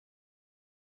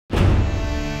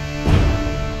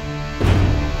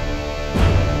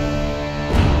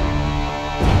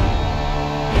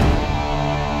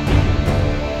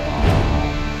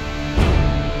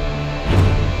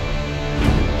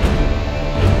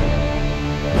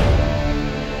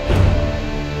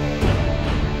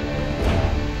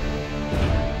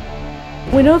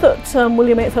we know that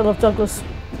William 8th Earl of Douglas,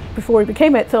 before he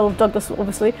became 8th Earl of Douglas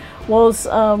obviously, was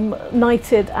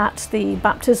knighted at the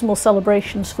baptismal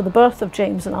celebrations for the birth of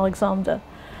James and Alexander,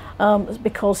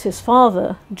 because his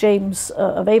father, James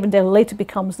of Avondale, later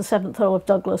becomes the 7th Earl of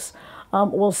Douglas,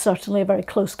 was certainly a very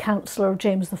close counsellor of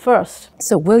James I.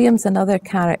 So William's another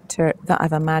character that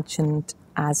I've imagined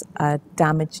as a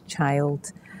damaged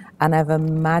child, and I've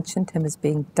imagined him as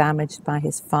being damaged by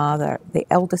his father, the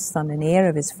eldest son and heir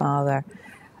of his father,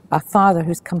 a father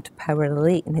who's come to power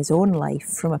late in his own life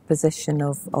from a position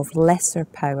of lesser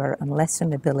power and lesser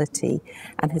nobility,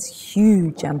 and has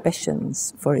huge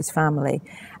ambitions for his family,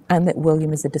 and that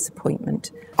William is a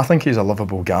disappointment. I think he's a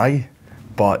lovable guy,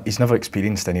 but he's never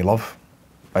experienced any love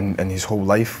in his whole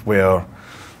life, where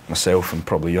myself and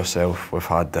probably yourself, we've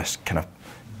had this kind of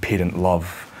parent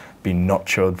love, being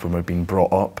nurtured when we've been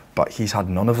brought up, but he's had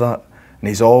none of that, and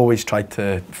he's always tried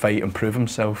to fight and prove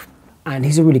himself. And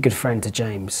he's a really good friend to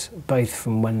James, both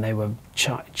from when they were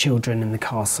children in the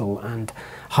castle and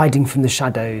hiding from the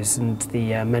shadows and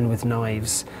the men with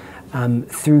knives,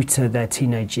 through to their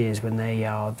teenage years when they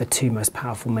are the two most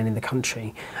powerful men in the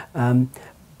country.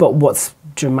 But what's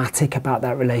dramatic about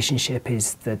that relationship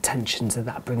is the tensions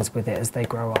that brings with it as they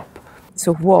grow up.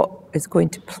 So what is going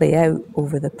to play out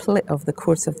over the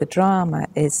course of the drama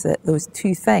is that those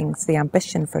two things, the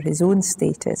ambition for his own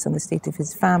status and the state of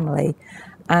his family,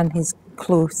 and his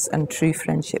close and true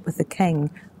friendship with the king,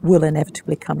 will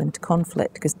inevitably come into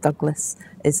conflict, because Douglas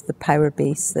is the power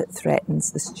base that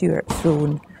threatens the Stuart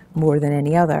throne more than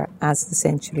any other as the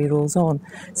century rolls on.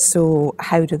 So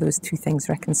how do those two things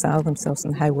reconcile themselves,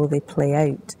 and how will they play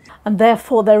out? And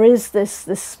therefore there is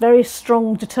this very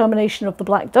strong determination of the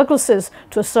Black Douglases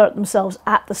to assert themselves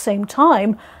at the same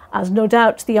time as no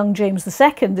doubt the young James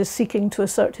II is seeking to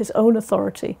assert his own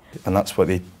authority. And that's what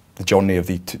the journey of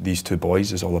these two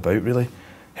boys is all about, really.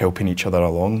 Helping each other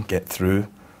along, get through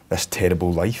this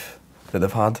terrible life that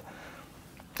they've had.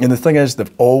 And the thing is,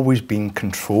 they've always been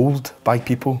controlled by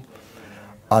people.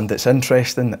 And it's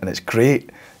interesting and it's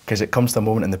great, because it comes to a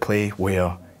moment in the play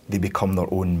where they become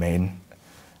their own men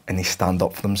and they stand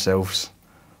up for themselves.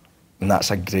 And that's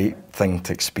a great thing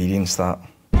to experience that.